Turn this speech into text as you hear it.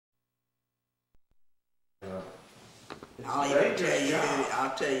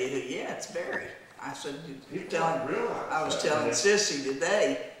I'll tell you who, yeah, it's Barry. I said, I was telling Sissy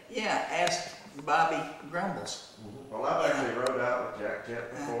today, yeah, ask Bobby Grumbles. Well, I've actually rode out with Jack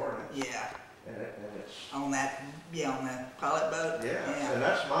Jet before. Yeah. And it's... On that pilot boat? Yeah, and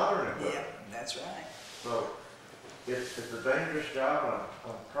that's modern equipment. Yeah, that's right. So, it's a dangerous job.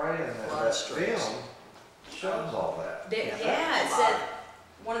 I'm praying that film shows all that. Yeah, it said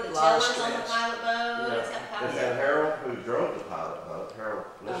one of the tellers on the pilot boat. Yeah. It's got pilot It's boat. Harold who drove the pilot boat. Harold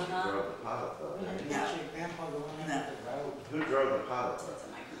Lissy drove the pilot boat. Who drove the pilot boat? It's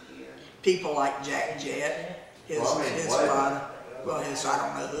on my computer. People like Jack Jett, his father. Well, I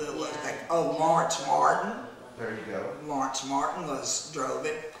don't know who it was. Lawrence Martin. There you go. Lawrence Martin drove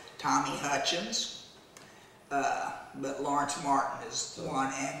it. Tommy Hutchins. But Lawrence Martin is the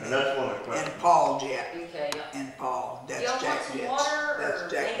one, and that's one of the questions. And Paul Jett. Okay. And Paul. That's Jack Jack Jett's. Water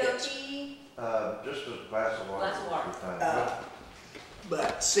That's Jack Jett's. Tea? Just a glass of water. Glass of water.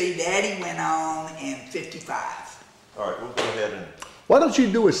 But see, Daddy went on in 55. All right, we'll go ahead and... Why don't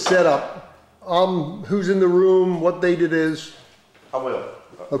you do a setup? Who's in the room, what date it is? I will.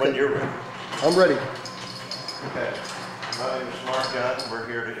 Okay. When you're ready. I'm ready. Okay. My name is Mark Gunn. We're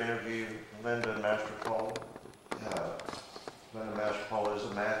here to interview Linda Mastropole. Linda Mastropole is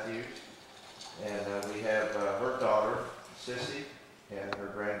a Mathews. And we have her daughter, Sissy, and her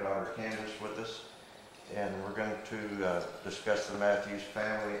granddaughter, Candace, with us. And we're going to discuss the Mathews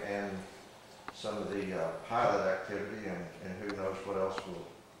family and some of the pilot activity and who knows what else we'll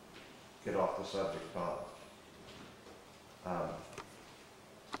get off the subject on.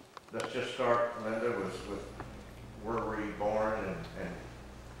 Let's just start, Linda, with where were you born and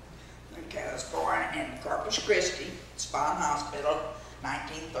Okay, I was born in Corpus Christi, Spine Hospital,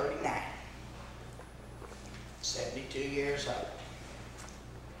 1939. 72 years old.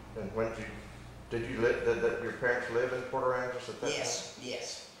 And when did your parents live in Port Aransas at that time?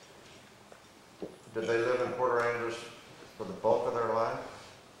 Yes. Did they live in Port Aransas for the bulk of their life?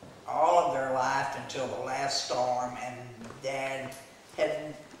 All of their life until the last storm, and Dad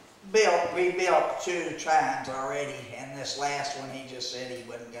had rebuilt 2 times already, and this last one he just said he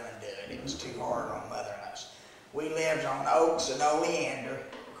wasn't going to do it. It was too hard on Mother and us. We lived on Oaks and Oleander,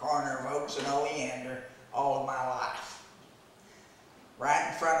 corner of Oaks and Oleander, all of my life.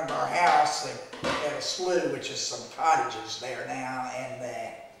 Right in front of our house, they had a slough, which is some cottages there now, and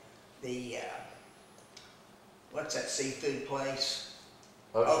the what's that seafood place?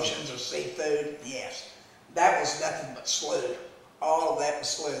 Oceans of Seafood, yes. That was nothing but slough. All of that was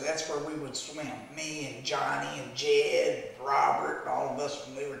slough. That's where we would swim. Me and Johnny and Jed and Robert and all of us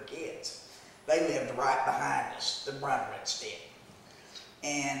when we were kids. They lived right behind us, the Brunrits did.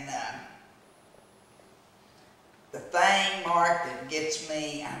 And the thing, Mark, that gets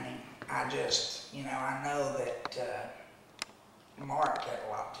me, I just, I know that Mark had a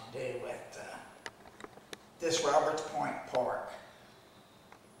lot to do with this Roberts Point Park.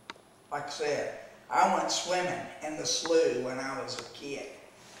 Like I said, I went swimming in the slough when I was a kid.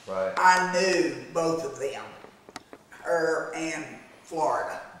 Right. I knew both of them, her and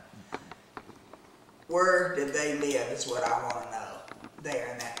Florida. Where did they live is what I want to know.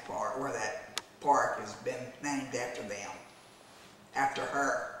 There in that park, where that park has been named after them, after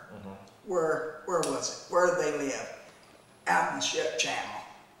her. Where was it? Where did they live? Out in the Ship Channel.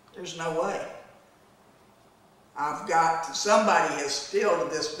 There's no way. Somebody has still to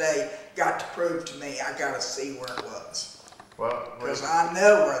this day got to prove to me I got to see where it was. Well, because I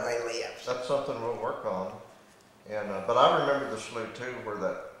know where they lived. That's something we'll work on. And but I remember the slough too, where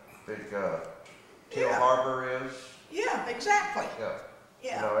that big Teal Harbor is. Yeah, exactly.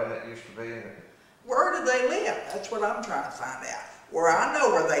 Yeah. And it used to be. Where did they live? That's what I'm trying to find out. Where I know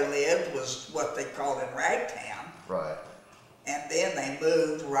where they lived was what they called in Ragtown. Right. And then they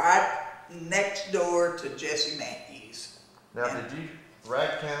moved right next door to Jesse Mathews. Now,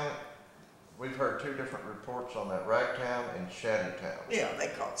 Ragtown, we've heard 2 different reports on that, Ragtown and Shantytown. Yeah, they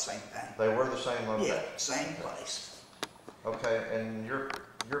call it the same thing. They were the same location? Yeah, same place. Okay, and your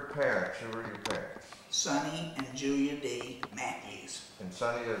parents, who were your parents? Sonny and Julia D. Mathews. And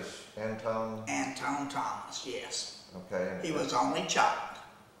Sonny is Anton? Anton Thomas, yes. Okay. He was only child.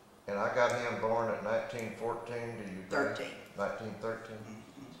 And I got him born at 1914, do you agree? 13. 1913?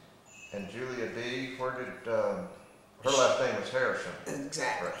 And Julia D., where did, her last name was Harrison.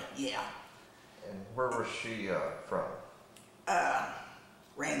 Exactly, right. Yeah. And where was she from?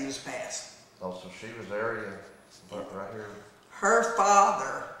 Ranges Pass. Oh, so she was area right here? Her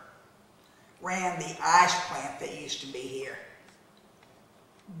father ran the ice plant that used to be here.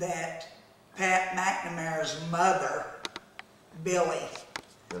 That Pat McNamara's mother, Billy,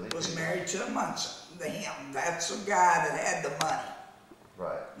 was married to a Munson. That's the guy that had the money,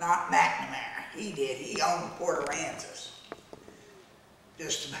 Right. not McNamara. He did. He owned the Port Aransas.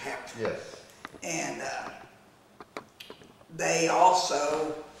 Just about. Yes. And they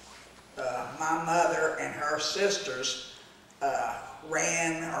also, my mother and her sisters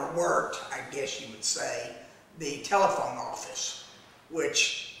ran or worked, I guess you would say, the telephone office,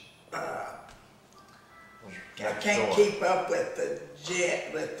 which I can't keep up with the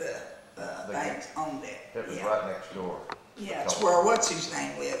things on that. It was Yeah. right next door. Yeah, it's where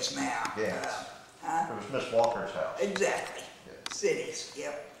what's-his-name lives now. Yes. Huh? It was Miss Walker's house. Exactly. Yeah. Cities,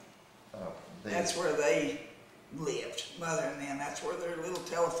 yep. That's where they lived, mother and them. That's where their little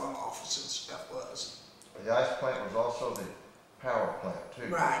telephone office and stuff was. The ice plant was also the power plant too.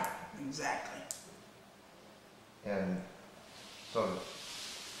 Right, exactly. And so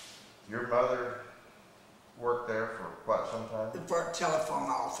your mother worked there for quite some time? For a telephone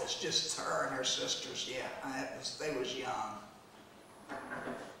office, just her and her sisters, yeah. They was young.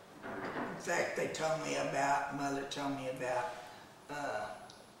 In fact, mother told me about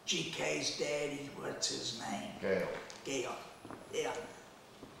GK's daddy, what's his name? Gale. Yeah.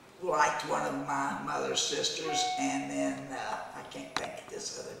 Liked one of my mother's sisters, and then I can't think of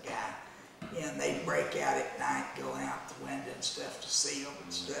this other guy. Yeah, and they'd break out at night, going out the window and stuff to see them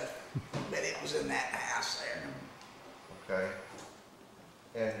and stuff. But it was in that house there. Okay.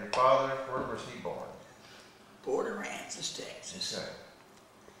 And your father, where was he born? Port Aransas, Texas.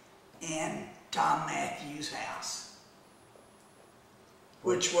 Okay. And Tom Mathews' house,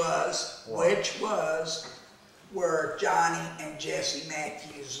 which was where Johnny and Jesse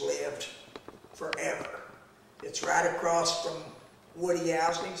Mathews lived forever. It's right across from Woody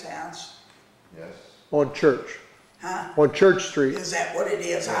Owsley's house. Yes. On Church. Huh? On Church Street. Is that what it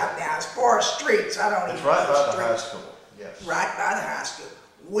is? Now, as far as streets, I don't It's even right know by the streets. high school. Yes. Right by the high school.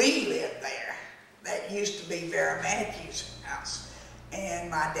 We lived there. That used to be Vera Mathews' house. And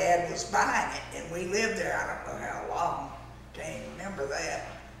my dad was buying it, and we lived there, I don't know how long, can't even remember that,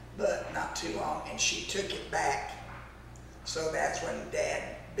 but not too long, and she took it back. So that's when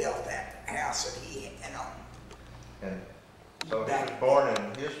Dad built that house that he had owned. And so he was born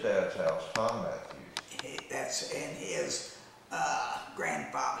in his dad's house, Tom Mathews. That's in his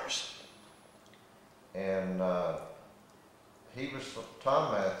grandfather's. And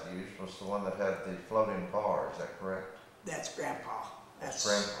Tom Mathews was the one that had the floating bar, is that correct? That's Grandpa. That's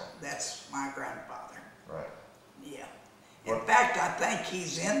Grandpa. That's my grandfather. Right. Yeah. In fact, I think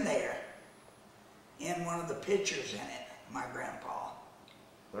he's in there, in one of the pictures in it, my grandpa.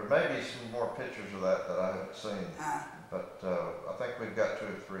 There may be some more pictures of that I haven't seen, Huh? but I think we've got 2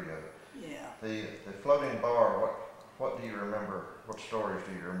 or 3 of it. Yeah. The floating bar, what do you remember, what stories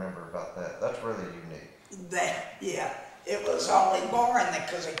do you remember about that? That's really unique. Yeah. It was only boring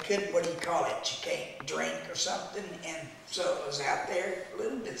because they couldn't, what do you call it, you can't drink or something, and so it was out there a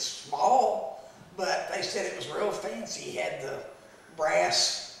little bit small, but they said it was real fancy. You had the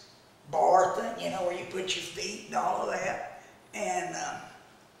brass bar thing, you know, where you put your feet and all of that, and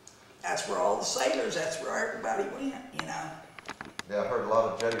that's where all the sailors, that's where everybody went, you know. Yeah, I heard a lot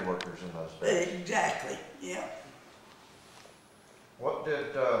of jetty workers in those days. Exactly, yeah. What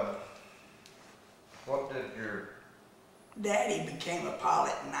did your Daddy became a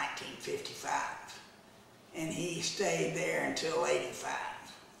pilot in 1955, and he stayed there until 85.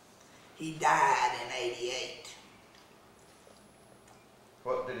 He died in 88.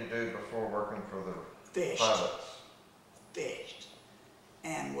 What did he do before working for the Fished. pilots? Fished,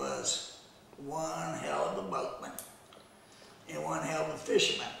 and was one hell of a boatman and one hell of a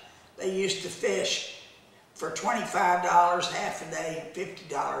fisherman. They used to fish for $25 half a day and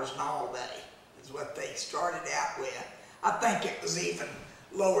 $50 an all day is what they started out with. I think it was even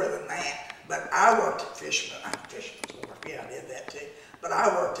lower than that, but I worked at Fisherman's Wharf. Yeah, I did that too. But I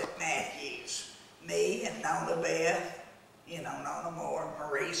worked at Mathews. Me and Nona Beth, you know, Nona Moore,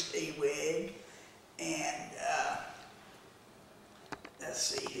 Marie Stewig, and let's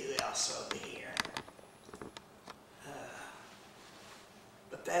see who else over here.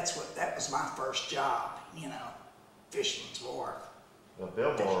 But that was my first job, you know, Fisherman's Wharf. Well,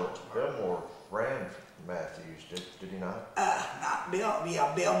 Bill Moore ran Mathews, did he not? Not Bill,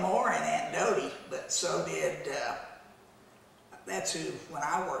 yeah, Bill Moore and Aunt Dodie, but so did, that's who, when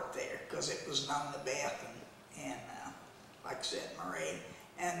I worked there, because it was Nona Beth and like I said, Marie.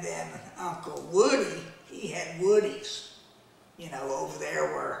 And then Uncle Woody, he had Woody's, you know, over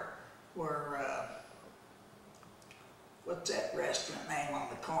there where what's that restaurant name on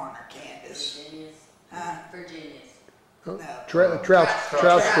the corner, Candace? Virginia's. Huh? Virginia's. No. Trout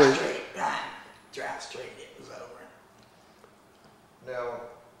Street. Right. Trout Street, it was over. Now,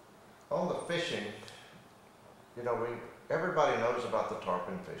 fishing, you know, everybody knows about the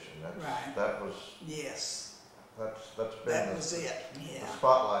tarpon fishing. Right. That's been That was it, the yeah.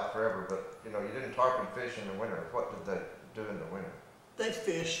 spotlight forever, but you know, you didn't tarpon fish in the winter. What did they do in the winter? They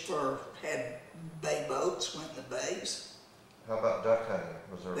fished had bay boats, went in the bays. How about duck hunting?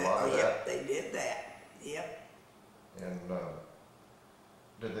 Was there a lot of that? Yep, they did that, yep. And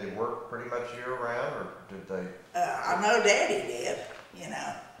did they work pretty much year round, or did they? I know Daddy did, you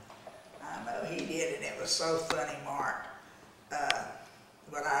know. I know he did, and it was so funny, Mark.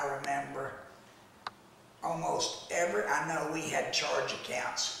 But I remember I know we had charge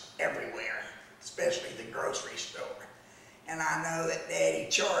accounts everywhere, especially the grocery store. And I know that Daddy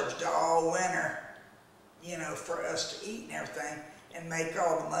charged all winter, you know, for us to eat and everything, and make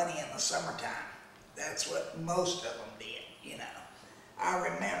all the money in the summertime. That's what most of them did, you know. I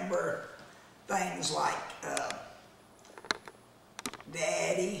remember things like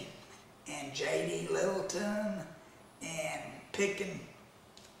Daddy and J.D. Littleton and picking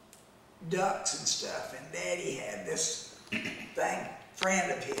ducks and stuff. And Daddy had this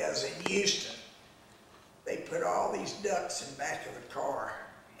friend of his in Houston. They put all these ducks in the back of the car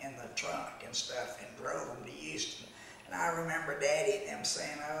in the trunk and stuff and drove them to Houston. And I remember Daddy and them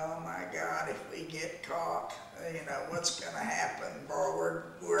saying, oh my God, if we get caught, you know, what's going to happen? Boy,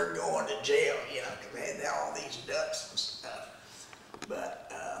 we're going to jail, you know, because they had all these ducks and stuff.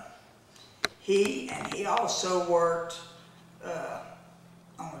 But he also worked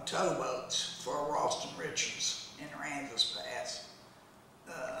on the towboats for Ralston Richards in Aransas Pass.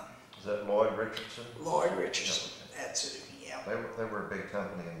 Is that Lloyd Richardson? Lloyd Richardson, that's who, yeah. They were a big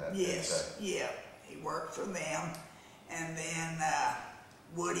company in that. Yes, yeah, he worked for them. And then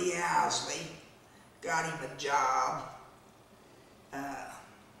Woody Owsley got him a job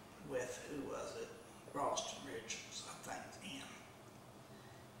with, who was it? Ralston Richards, I think, him.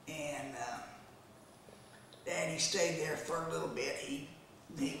 And Daddy stayed there for a little bit. He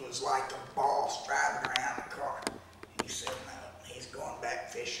was like a boss driving around the car. He said no, he's going back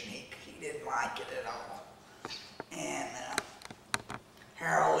fishing. He didn't like it at all. And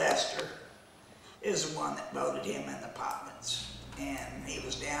Harold Lester is the one that boated him in the Poppins. And he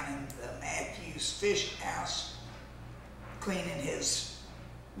was down in the Mathews fish house cleaning his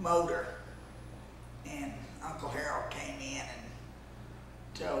motor. And Uncle Harold came in and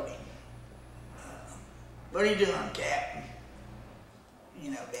told him, what are you doing, Captain?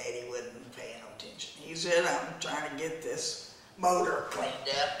 You know, Daddy wouldn't pay no attention. He said, I'm trying to get this motor cleaned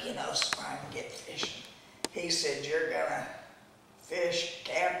up, you know, so I can get fishing. He said, you're gonna fish,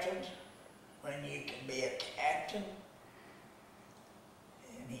 Captain, when you can be a captain?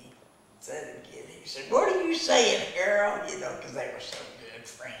 And he said it again. He said, what are you saying, Harold? You know, because they were so good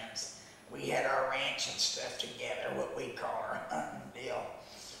friends. We had our ranch and stuff together, what we call our hunting deal,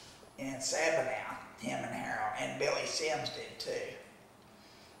 in Sabinow, him and Harold, and Billy Sims did too.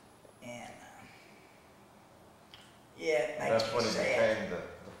 And yeah, it makes That's me when he sad. became the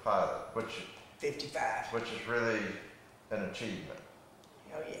pilot, 55. which is really an achievement.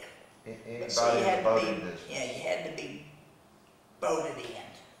 Oh yeah. Anybody But see, you in had the to boating be, business. yeah, you had to be boated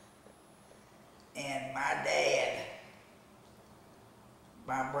in. And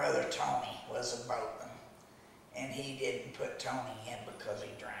my brother Tony was a boatman, and he didn't put Tony in because he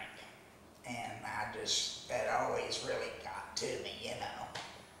drank. And that always really got to me, you know.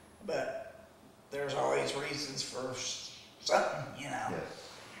 But there's always reasons for something, you know. Yes.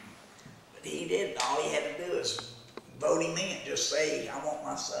 But he didn't. All he had to do is vote him in. Just say, I want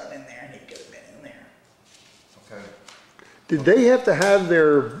my son in there, and he could have been in there. Okay. Did they have to have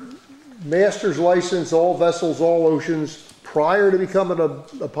their master's license, all vessels, all oceans, prior to becoming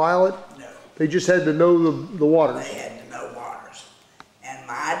a pilot? No. They just had to know the waters. They had to know waters. And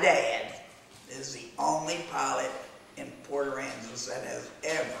my dad is the only pilot in Port Aransas that has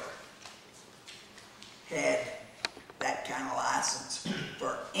ever had that kind of license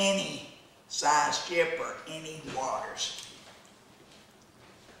for any size ship or any waters.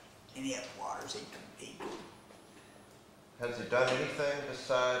 Any other waters he could. Has he done anything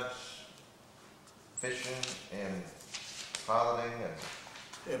besides fishing and piloting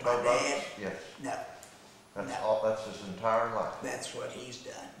and My dad? boats? Yes. No. That's that's his entire life. That's what he's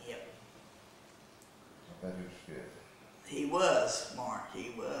done, yep. I bet he was good. He was, Mark,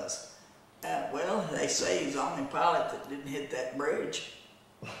 he was. Well, they say he's the only pilot that didn't hit that bridge.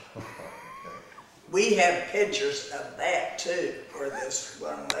 Okay. We have pictures of that too, where this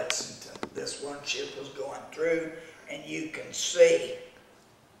one Lexington, this one ship was going through, and you can see,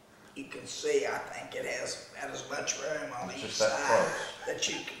 I think it has about as much room on It's each just that side close. that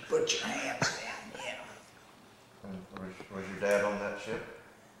you can put your hands in, yeah. And was your dad on that ship?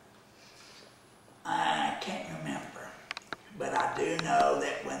 do know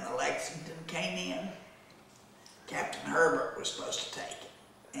that when the Lexington came in, Captain Herbert was supposed to take it,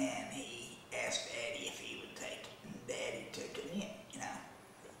 and he asked Daddy if he would take it, and Daddy took it in, you know.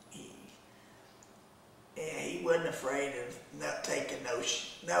 He wasn't afraid of not taking no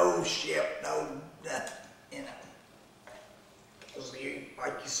ship, no nothing, you know. Because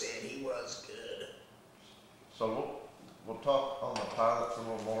like you said, he was good. So we'll talk on the pilots a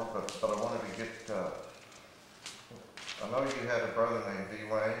little more, but I wanted to get, I know you had a brother named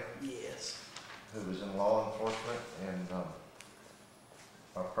Dwayne. Yes. Who was in law enforcement, and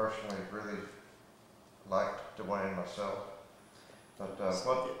I personally really liked Dwayne myself. But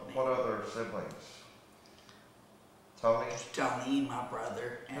what other siblings? Tony? Tony, my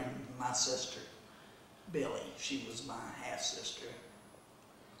brother, and my sister, Billy. She was my half-sister.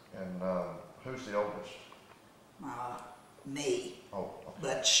 And who's the oldest? Me. Oh, okay.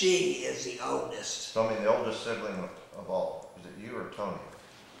 But she is the oldest. Tell me the oldest sibling of all. Is it you or Tony?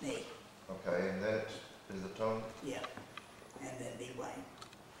 Me. Okay, and then is it Tony? Yeah. And then Dwayne.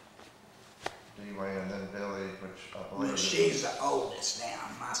 Dwayne, and then Billy, which I believe Well, she's the oldest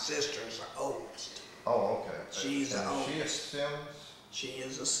now. My sister's the oldest. Oh, okay. She's the oldest. She is Sims? She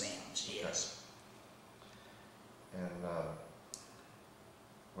is a Sims, yes. Okay. And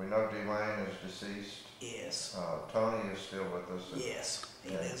we know Dwayne is deceased. Yes. Tony is still with us. Yes.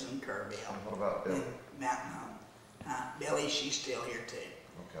 He lives in Kerrville. And what about Billy? In Mountain Home. Billy, she's still here too.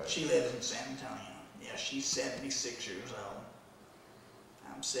 Okay. She lives in San Antonio. Yeah, she's 76 years old.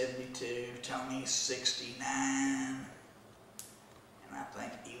 I'm 72. Tony's 69. And I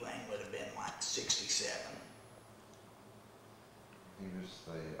think Dwayne would have been like 67. He was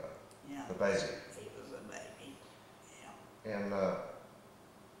Yeah, the baby. He was a baby. Yeah. And of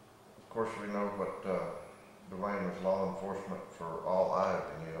course we know what Dwayne was law enforcement for all I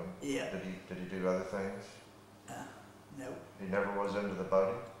ever knew. Yeah. Did he do other things? No. He never was into the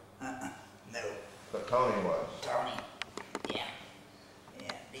boating? No. But Tony was. Tony. Yeah.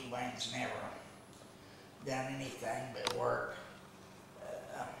 Yeah. Dwayne's never done anything but work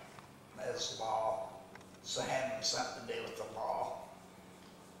as law. So having something to do with the law.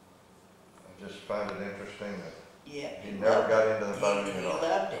 I just find it interesting that Yeah. he never got into the boating He at all.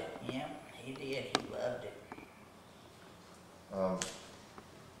 loved it. Yeah, he did. He loved it.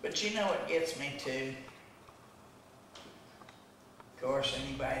 But you know what gets me too? Of course,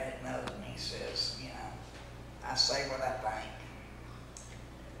 anybody that knows me says, you know, I say what I think.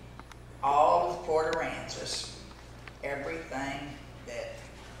 All of Port Aransas, everything that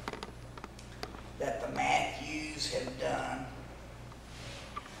the Mathews have done,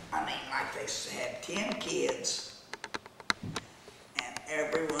 I mean, like they had 10 kids, and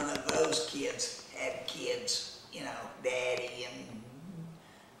every one of those kids had kids, you know, Daddy and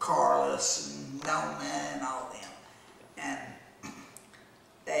Carlos and Nona and all them. And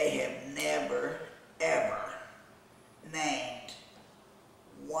they have never, ever named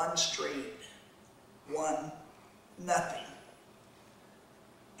one street, nothing,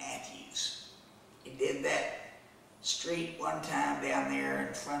 Mathews. He did that street one time down there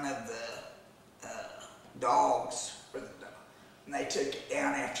in front of the dogs, and they took it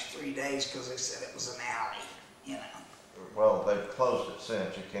down after 3 days because they said it was an alley, you know. Well, they've closed it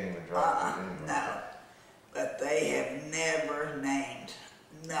since. You can't even drive through it anymore. No, but they have never named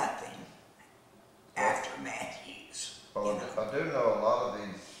nothing after Mathews. Well, you know. I do know a lot of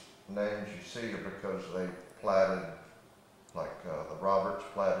these names you see are because they platted, like the Roberts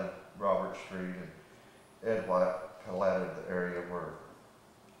platted Robert Street, and Ed White platted the area where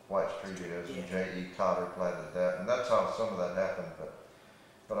White Street is, and J.E. Cotter platted that, and that's how some of that happened.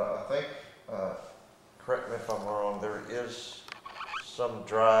 But I think, correct me if I'm wrong, there is some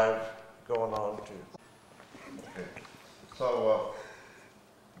drive going on too. Okay. So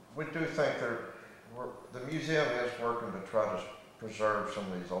we do think the museum is working to try to preserve some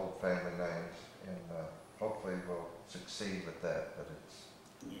of these old family names, and hopefully we'll succeed with that. But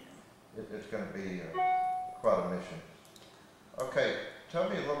it's going to be quite a mission. Okay, tell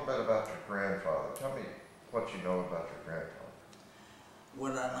me a little bit about your grandfather. Tell me what you know about your grandfather.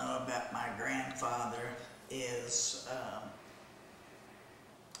 What I know about my grandfather is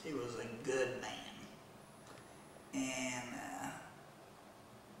he was a good man, and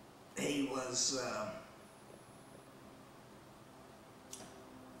he was,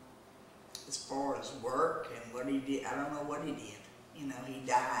 as far as work and what he did, I don't know what he did. You know, he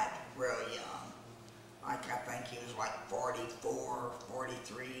died real young. Like, I think he was like 44,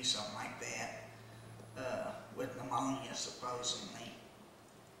 43, something like that, with pneumonia, supposedly.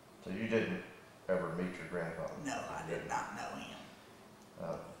 So you didn't ever meet your grandfather? No, I did not know him.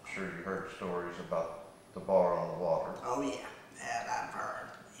 I'm sure you heard stories about the bar on the water. Oh yeah, that I've heard,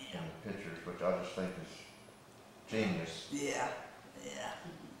 yeah. in the pictures, which I just think is genius. Yeah, yeah.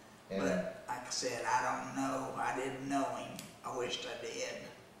 And But like I said, I don't know, I didn't know him. I wished I did.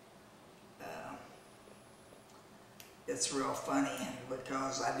 It's real funny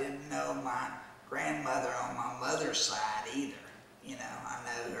because I didn't know my grandmother on my mother's side either. You know, I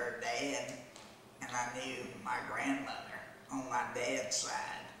know her dad and I knew my grandmother on my dad's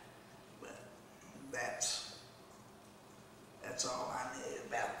side. But that's all I knew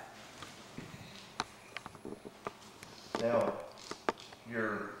about it. now,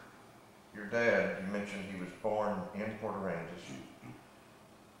 your dad, you mentioned he was born in Port Aransas,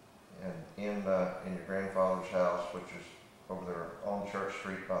 and in your grandfather's house, which is over there on Church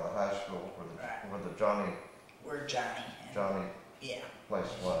Street by the high school, where the Johnny We're Johnny. Yeah. place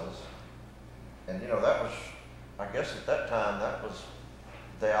was. And you know, that was, I guess at that time, that was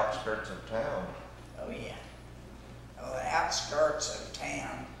the outskirts of town. Oh yeah. Well, the outskirts of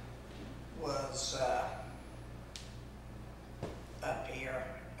town was up here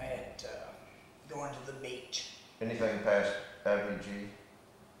at going to the beach. Anything past Avenue G?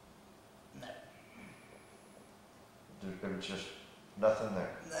 No, There was just nothing there.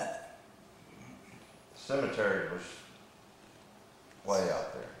 nothing. Cemetery was way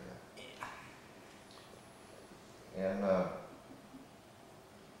out there, Yeah. yeah. And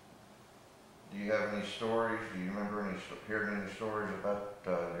do you have any stories? Do you remember hearing any stories about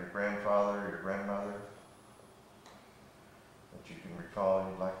your grandfather, your grandmother that you can recall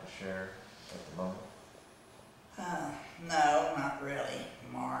you'd like to share at the moment? No, not really,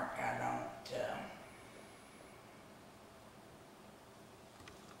 Mark. I don't.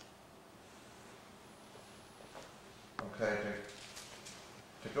 Okay,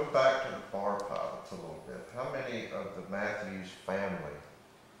 to go back to the bar pilots a little bit, how many of the Mathews family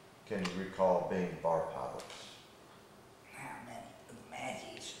can you recall being bar pilots? How many of the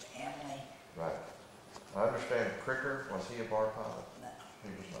Mathews family? Right. I understand Cricker, was he a bar pilot? No, He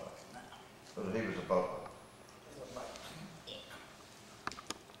was not. no. But he was a boatman. It was like,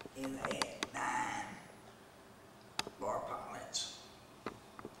 yeah. And they had 9 bar pilots.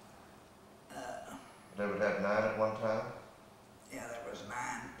 They would have 9 at one time? Yeah, there was 9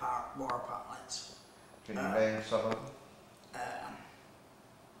 bar pilots. Can you name some of them?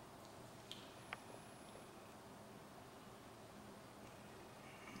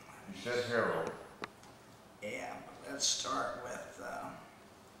 You said Harold. Yeah, let's start with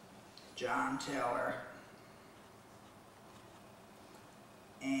John Teller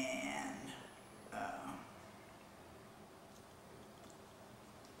and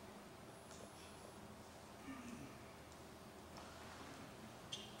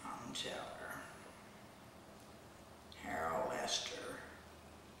John Teller, Harold Lester,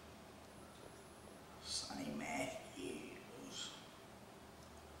 Sonny Mathews,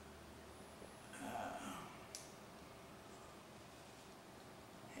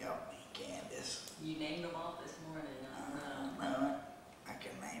 help me, Candace. You named them off this morning, I don't know. No, I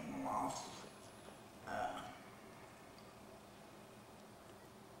can name them off.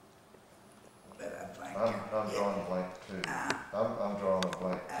 But I think I'm yeah, drawing a blank too. I'm drawing a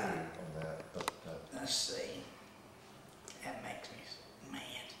blank too on that, but let's see. That makes me mad.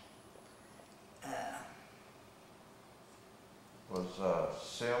 was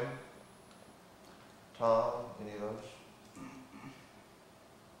Sim, Tom, any of those?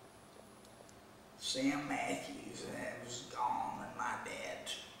 Sam Mathews was gone when my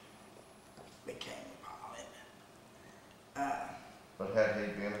dad became a pilot. But had he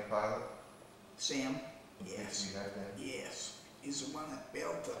been a pilot? Sam, Did yes, he have been? yes. He's the one that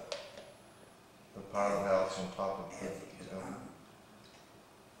built the The pilot house on top of the Mathews. building?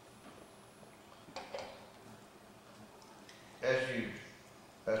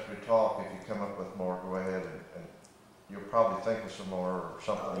 As we talk, if you come up with more, go ahead and you'll probably think of some more or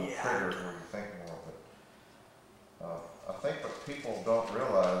something Oh, will yeah, trigger I do. where you think more. But I think what people don't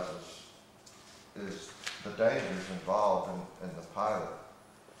realize is the dangers involved in the pilot.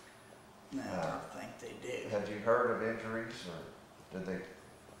 No, I don't think they do. Had you heard of injuries, or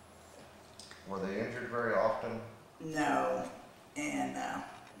were they injured very often? No, and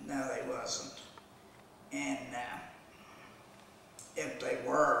no, they wasn't. And if they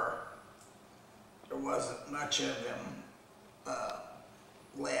were, there wasn't much of them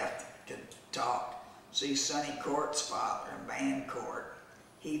left to talk. See, Sonny Court's father, Van Court,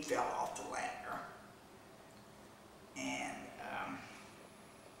 he fell off the ladder, and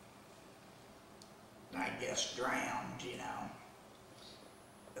I guess drowned, you know.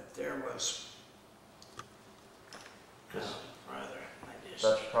 But there was, Yes. brother, I just.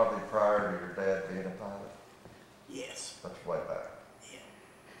 That's probably prior to your dad being a pilot. Yes, That's way back. yeah,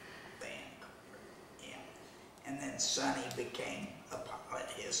 then, yeah. And then Sonny became a pilot,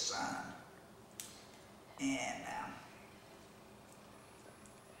 his son. And,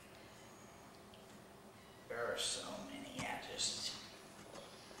 there are so many, I just,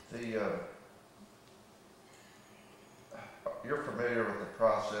 The, you're familiar with the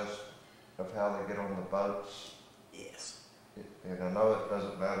process of how they get on the boats? yes, And I know it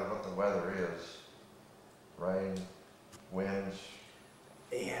doesn't matter what the weather is, rain, winds,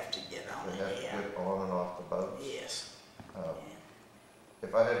 they have to get on they it, have to yeah, get on and off the boats. yes, Uh, yeah.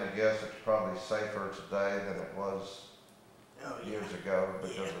 If I had to guess, it's probably safer today than it was Oh, yeah, years ago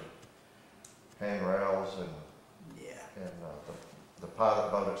because Yeah. of handrails and yeah. the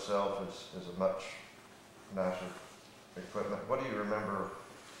pilot boat itself is a much nicer equipment. What do you remember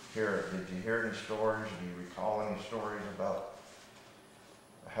hearing? Did you hear any stories? Do you recall any stories about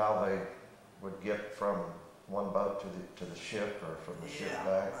how they would get from one boat to the ship or from the ship Yeah,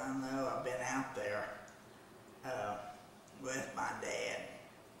 back? I know, I've been out there, with my dad.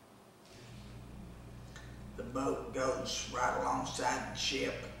 The boat goes right alongside the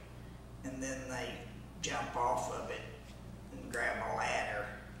ship, and then they jump off of it and grab a ladder.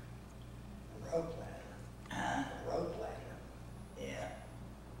 Rope ladder. Huh? Rope ladder. Yeah,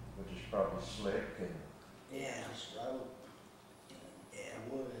 Which is probably slick yeah, Just rope yeah,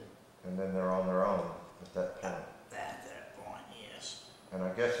 and wood. and then they're on their own at that point. at that point, yes. And I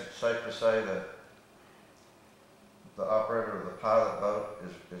guess it's safe to say that the operator of the pilot boat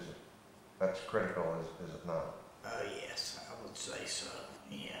that's critical, is it not? Oh, yes, I would say so,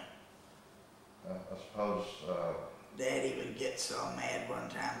 yeah. I suppose, Daddy would get so mad one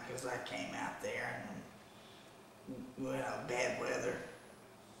time because I came out there and, bad weather.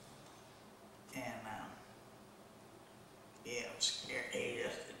 And, yeah, it was scary. He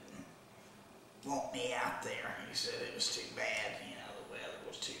just didn't want me out there. He said it was too bad, the weather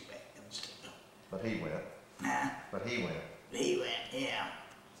was too bad and stuff. but he went. Huh? But he went. He went, yeah.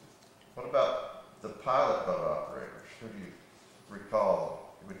 What about the pilot boat operators? Who do you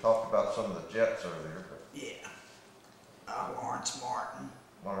recall? We talked about some of the jets earlier, but Yeah. Lawrence Martin,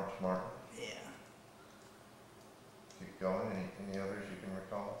 Lawrence Martin, yeah. keep going. Any others you can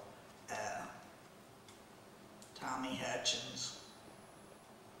recall? Tommy Hutchins,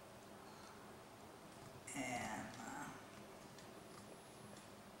 and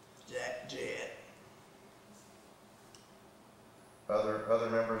Jack Jett. Other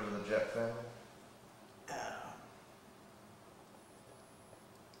members of the jet family?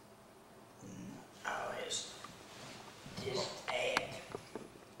 His dad,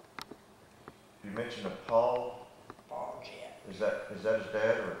 You mentioned a Paul. Paul Jett. Is that his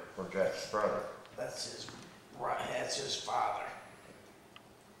dad or Jack's brother? That's his father.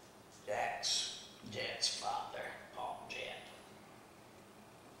 Jett's father, Paul Jett.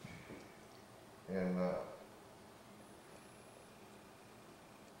 And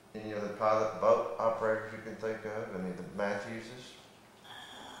any other pilot boat operators you can think of? Any of the Mathewses?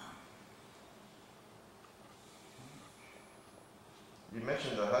 You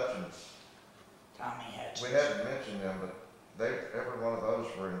mentioned the Hutchins. Tommy Hutchins. We haven't mentioned them, but every one of those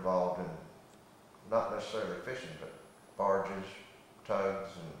were involved in not necessarily fishing, but barges, tugs,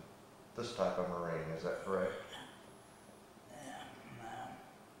 and this type of marine. Is that correct? No,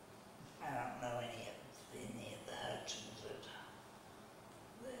 I don't know any of the Hutchins that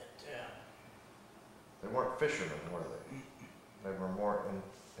They weren't fishermen, were they? They were more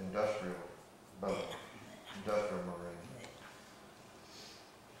industrial boat, industrial marine.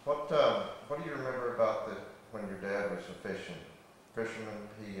 What do you remember about when your dad was a fisherman?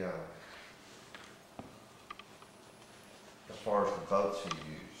 He, as far as the boats he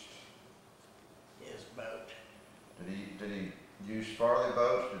used, his boat. did he use Farley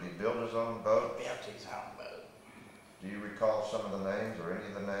boats? Did he build his own boat? Built his own boat. Do you recall some of the names or any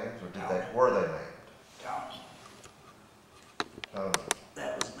of the names, or No. were they named? Tony. Tony.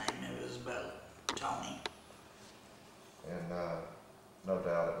 That was the name of his boat. Tony. And no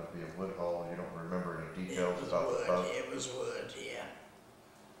doubt it would be a wood hull. You don't remember any details It was about wood. the boat? It was wood, yeah.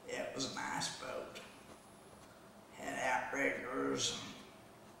 Yeah, it was a nice boat. Had outriggers.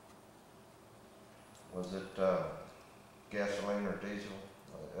 Was it gasoline or diesel?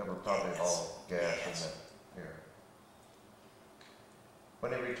 They were probably Gas. all gas in Gas. that era.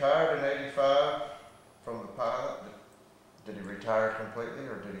 When he retired in '85 from the pilot, did he retire completely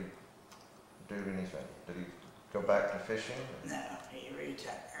or did he do anything? Did he go back to fishing? No, he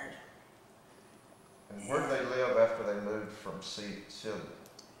retired. And where did they live after they moved from Celia?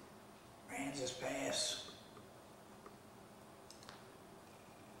 Francis Pass.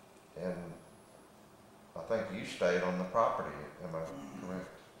 And I think you stayed on the property, am I correct?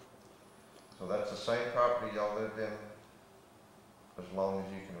 So that's the same property y'all lived in as long as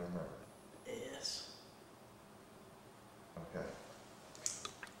you can remember? Yes. Okay.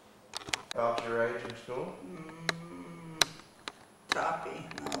 About your age in school? Toppy,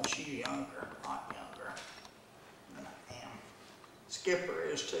 no, she's younger, a lot younger than I am. Skipper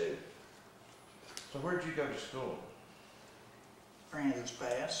is too. So where'd you go to school? Francis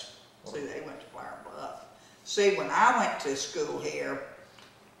Pass. See, they went to Flower Bluff. See, when I went to school here,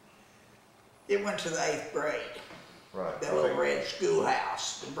 it went to the 8th grade. Right. The little red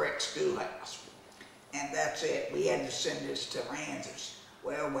schoolhouse, the brick schoolhouse. And that's it. We had to send this to Francis.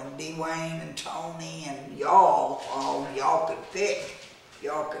 Well, when Dwayne and Tony and y'all could pick.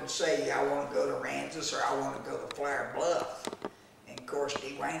 Y'all could say, I want to go to Rancis or I want to go to Flower Bluff. And of course,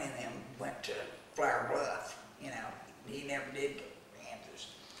 Dwayne and them went to Flower Bluff. You know, he never did go to Rancis.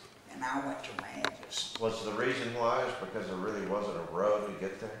 And I went to Rancis. Was the reason why is because there really wasn't a road to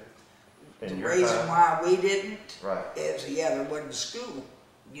get there? The In your reason time? why we didn't Right. is, yeah, there wasn't school.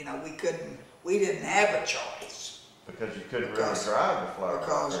 You know, we didn't have a choice. Because you couldn't Because- really drive to Flower Bluff.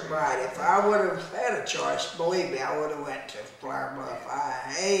 Because, or right, you- if I would have had a choice, believe me, I would have went to Flower Bluff. I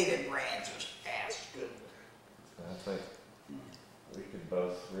hated Rancis at school. I think we can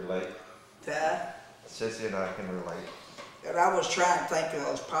both relate. Sissy and I can relate. But I was trying to think of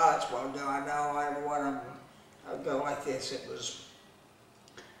those pilots a while ago. I know every one of them, I'll go like this. It was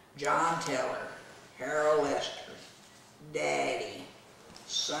John Teller, Harold Lester, Daddy,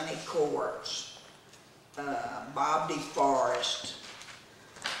 Sonny Courts, Bob DeForest,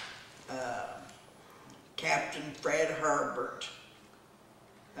 Captain Fred Herbert,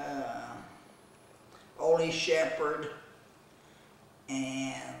 Ole Shepherd,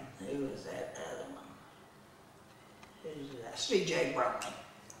 and who was that other one? Who's that? C.J. Bromley.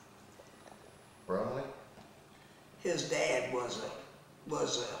 Brumley? His dad was a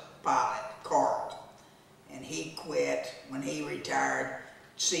pilot, Carl, and he quit. When he retired,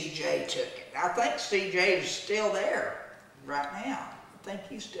 C.J. took it. I think C.J. is still there right now. I think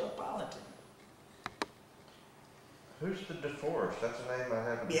he's still piloting. Who's the DeForest? That's a name I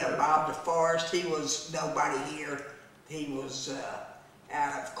haven't Yeah, heard. Bob DeForest, he was nobody here. He was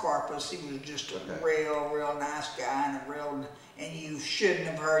out of Corpus. He was just a Okay. real nice guy and you shouldn't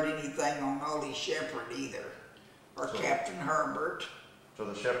have heard anything on Ole Shepherd either, or So- Captain Herbert. So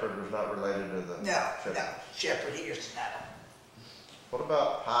the shepherd was not related to the No, shepherd? Shepherd here's no. What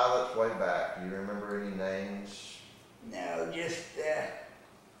about pilots way back? Do you remember any names? No,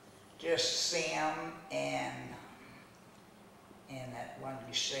 just Sim and that one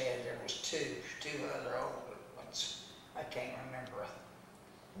you said, there was two other older ones. I can't remember.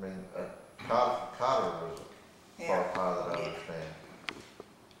 I mean, Cotter was a far Yeah, pilot, I yeah. understand.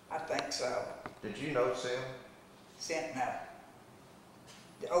 I think so. Did you know Sim? Sim, no.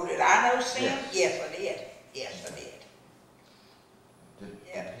 Oh, did I know Sim? Yes. Yes, I did. Yes, I did. Did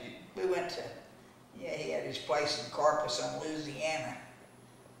Yeah. he? We went to, he had his place in Corpus on Louisiana.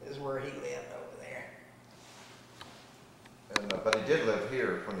 Is where he lived over there. And, but he did live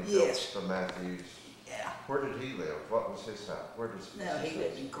here when he Yes. built the Mathews. Yeah. Where did he live? What was his house? Where does? No, he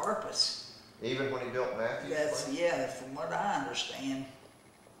lived in Corpus. Even when he built Mathews? That's, place? yeah, from what I understand.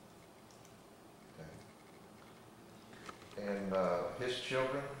 Okay. And his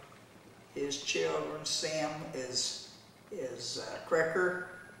children? His children, Sim is Cricker,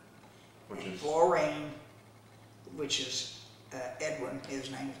 Which and is Florine, which is Edwin, his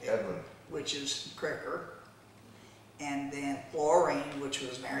name is Edwin, Edwin. which is Cricker. And then Florine, which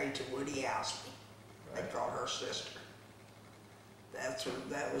was married to Woody Alsby. They Right. called her sister.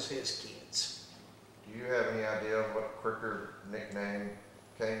 That was his kids. Do you have any idea what Cricker nickname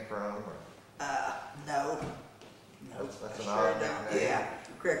came from? Or? No. No, That's I an odd don't. nickname. Yeah,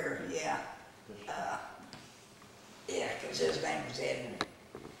 Cricker, yeah. Just- Yeah, because his name was Edwin.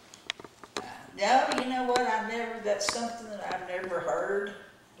 No, you know what, that's something that I've never heard,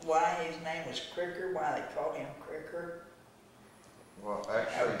 why his name was Cricker, why they called him Cricker. Well, Now,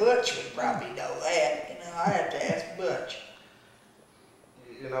 actually, Butch would probably know that, I have to ask Butch.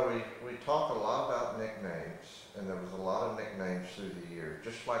 you know, we talk a lot about nicknames, and there was a lot of nicknames through the years,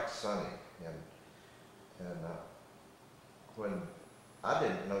 just like Sonny. And when I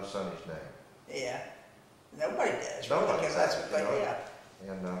didn't know Sonny's name, Yeah, nobody does, Nobody because that's does, what they, you know.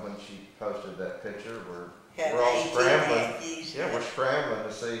 yeah. and when she posted that picture, Had we're all 18 scrambling. Matthews. Yeah, we're scrambling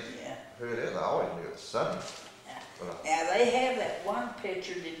to see Yeah. who it is. I always knew it was Sonny. Yeah. But Now, they have that one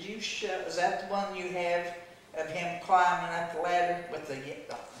picture, did you show, is that the one you have of him climbing up the ladder with the I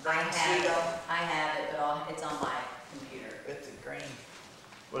green have suit it, on? but it's on my computer. With the green,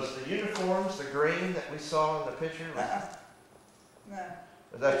 Was the uniforms the green that we saw in the picture? No.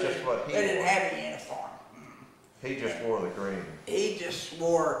 That's just what he They didn't wore? have a uniform. He just wore the green. He just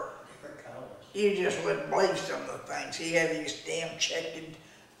wore, Different colors. you just wouldn't believe some of the things. He had these damn checkered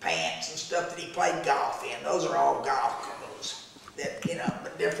pants and stuff that he played golf in. Those are all golf clothes. That, you know,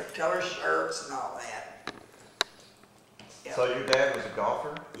 but different color shirts and all that. Yeah. So your dad was a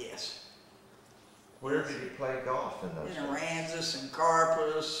golfer? Yes. Where did he play golf in those In days? Aransas and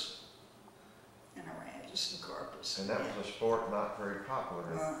Carpus. In Aransas and Carpus. And that was a sport not very popular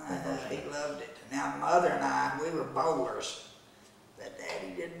in those He days. loved it. Now, mother and I, we were bowlers. But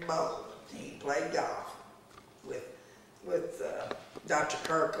Daddy didn't bowl. He played golf with Dr.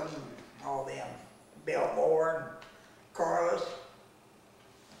 Kirkham and all them, Bill Moore and Carlos.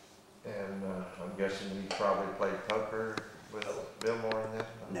 And I'm guessing he probably played poker with Bill Moore and them?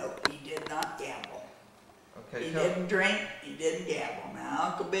 No, he did not gamble. Okay, He tell- didn't drink, he didn't gamble. Now,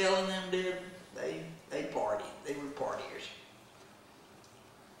 Uncle Bill and them did, they partied. They were partiers.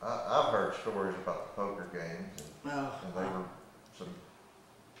 I've heard stories about the poker games, Well, and they were some.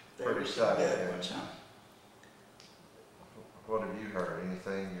 they pretty were some exciting good ones, games. huh? What have you heard?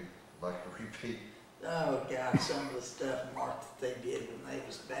 Anything you'd like to repeat? Oh God, some of the stuff, Mark, that they did when they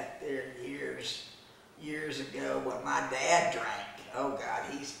was back there years ago when my dad drank. Oh God,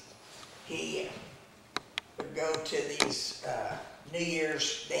 he would go to these New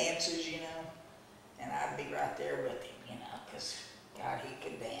Year's dances, you know, and I'd be right there with him, you know, because God, he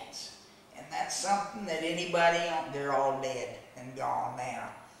could dance. And that's something that anybody they're all dead and gone now.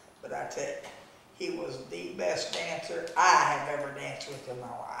 But I tell you, he was the best dancer I have ever danced with in my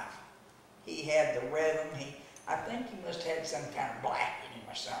life. He had the rhythm. I think he must have had some kind of black in him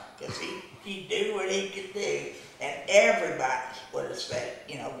or something, because he do what he could do, and everybody would have said,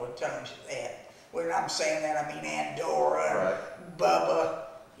 you know, would tell him that. When I'm saying that, I mean Andorra, Right. Bubba,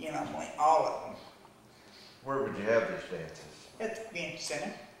 you know, I mean, all of them. Where would you have these dances? At the community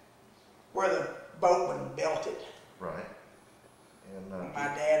center, where the boatman built it. Right. And My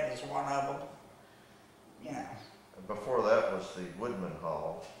dad was one of them. You know, before that was the Woodman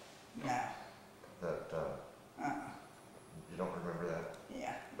Hall. no, That you don't remember that?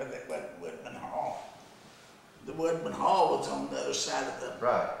 yeah, but it wasn't Woodman Hall. The Woodman Hall was on the other side of the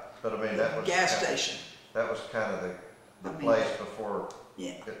Right. But I mean that was gas kind- station. That was kind of the I mean, place before.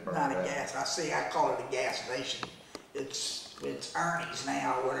 Yeah, It burned not a down. gas. I call it a gas station. It's Ernie's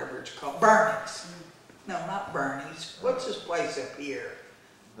now, or whatever it's called. Bernie's. No, not Bernie's. What's this place up here?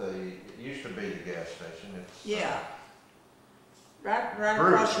 It used to be the gas station. It's, Yeah. Right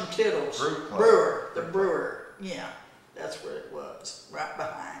Brewer. across from Tittles. Brew Club. Brewer, the brewer. Yeah, that's where it was, right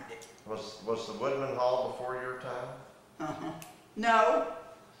behind it. Was the Woodman Hall before your time? Uh-huh. No,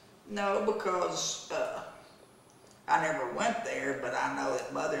 because I never went there, but I know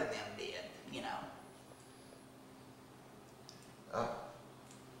that Mother and them did, you know.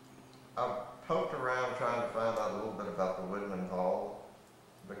 I poked around trying to find out a little bit about the Woodman Hall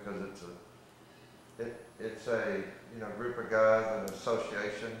because it's a group of guys, an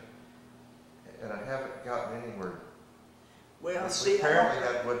association, and I haven't gotten anywhere. Well, We see, apparently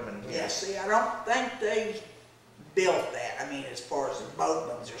got Woodman here. yeah, see, I don't think they built that. I mean, as far as the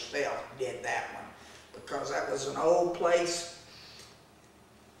boatman's themselves did that one, because that was an old place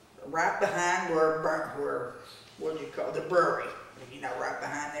right behind where what do you call it? The brewery? You know, right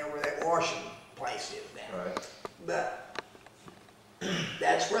behind there where that washing place is now. Right. But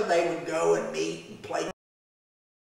that's where they would go and meet and play